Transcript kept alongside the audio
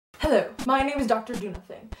Hello, my name is Dr. Do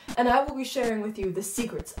Nothing, and I will be sharing with you the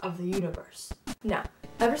secrets of the universe. Now,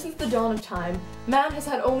 ever since the dawn of time, man has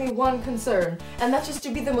had only one concern, and that's just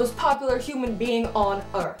to be the most popular human being on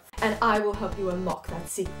Earth. And I will help you unlock that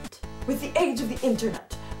secret. With the age of the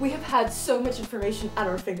internet, we have had so much information at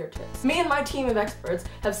our fingertips. Me and my team of experts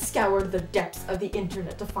have scoured the depths of the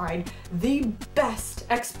internet to find the best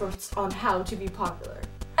experts on how to be popular.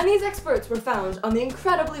 And these experts were found on the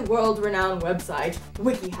incredibly world-renowned website,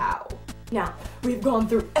 WikiHow. Now, we've gone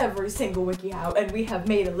through every single WikiHow and we have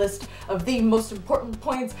made a list of the most important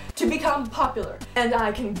points to become popular. And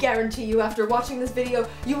I can guarantee you after watching this video,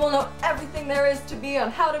 you will know everything there is to be on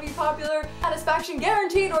how to be popular, satisfaction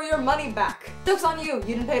guaranteed or your money back. Joke's on you,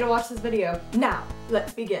 you didn't pay to watch this video. Now,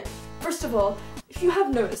 let's begin. First of all, if you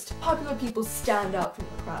have noticed, popular people stand out from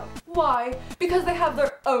the crowd. Why? Because they have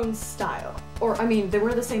their own style. Or, I mean, they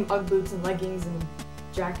wear the same Ugg boots and leggings and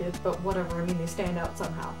jackets, but whatever, I mean, they stand out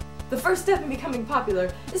somehow. The first step in becoming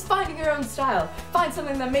popular is finding your own style. Find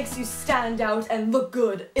something that makes you stand out and look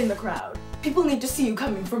good in the crowd. People need to see you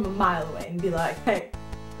coming from a mile away and be like, hey,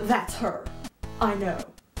 that's her. I know,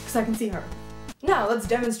 because I can see her. Now let's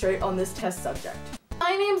demonstrate on this test subject.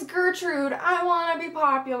 My name's Gertrude, I want to be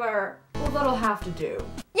popular. Well, that'll have to do.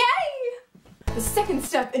 Yay! The second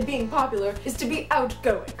step in being popular is to be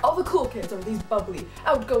outgoing. All the cool kids are these bubbly,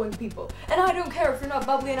 outgoing people. And I don't care if you're not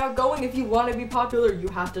bubbly and outgoing, if you want to be popular, you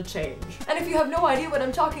have to change. And if you have no idea what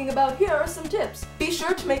I'm talking about, here are some tips. Be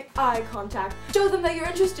sure to make eye contact. Show them that you're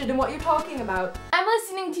interested in what you're talking about. I'm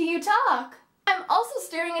listening to you talk. I'm also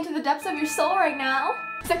staring into the depths of your soul right now.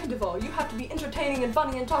 Second of all, you have to be entertaining and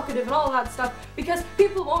funny and talkative and all that stuff because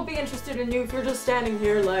people won't be interested in you if you're just standing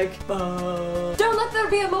here like, Don't let there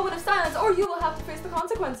be a moment of silence or you will have to face the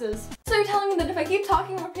consequences. So you're telling me that if I keep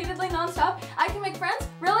talking repeatedly non-stop, I can make friends?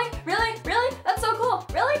 Really? Really? Really? That's so cool.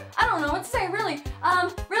 Really? I don't know what to say. Really?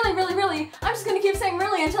 Really? I'm just gonna keep saying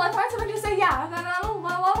really until I find something to say. Yeah, that'll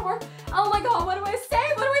work. Oh my god, what do I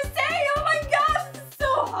say? What do I say? Oh my gosh, this is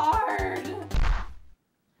so hard.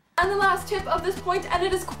 And the last tip of this point, and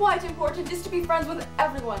it is quite important, is to be friends with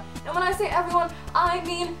everyone. And when I say everyone, I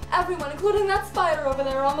mean everyone, including that spider over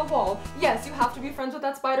there on the wall. Yes, you have to be friends with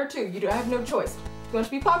that spider too. You have no choice. If you want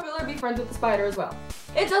to be popular, be friends with the spider as well.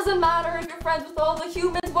 It doesn't matter if you're friends with all the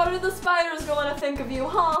humans, what are the spiders going to think of you,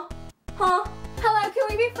 huh? Huh? Hello, can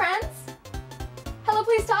we be friends? Hello,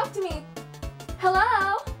 please talk to me.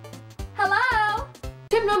 Hello? Hello?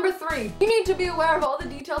 Tip number 3, you need to be aware of all the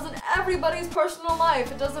details in everybody's personal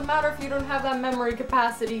life. It doesn't matter if you don't have that memory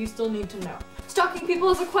capacity, you still need to know. Stalking people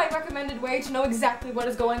is a quite recommended way to know exactly what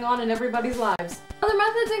is going on in everybody's lives. Other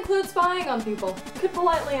methods include spying on people. You could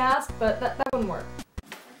politely ask, but that wouldn't work.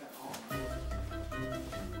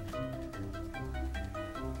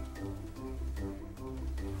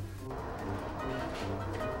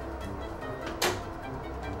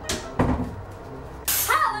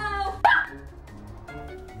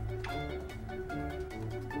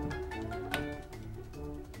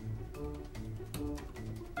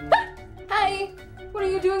 Hey, what are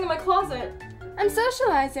you doing in my closet? I'm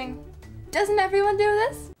socializing. Doesn't everyone do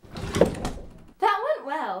this? That went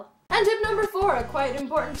well. And tip number 4, a quite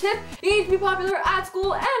important tip, you need to be popular at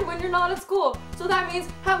school and when you're not at school. So that means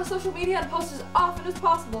have a social media and post as often as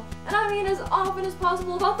possible. And I mean as often as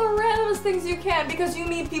possible about the randomest things you can because you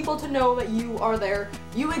need people to know that you are there,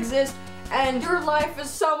 you exist, and your life is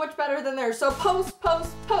so much better than theirs. So post,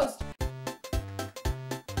 post, post.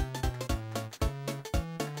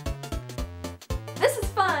 This is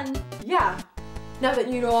fun. Yeah. Now that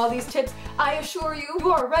you know all these tips, I assure you,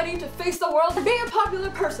 you are ready to face the world and be a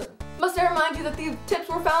popular person. Must I remind you that these tips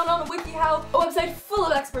were found on WikiHow, a website full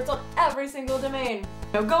of experts on every single domain.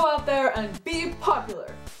 Now go out there and be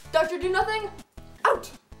popular. Dr. Do Nothing,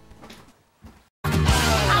 out!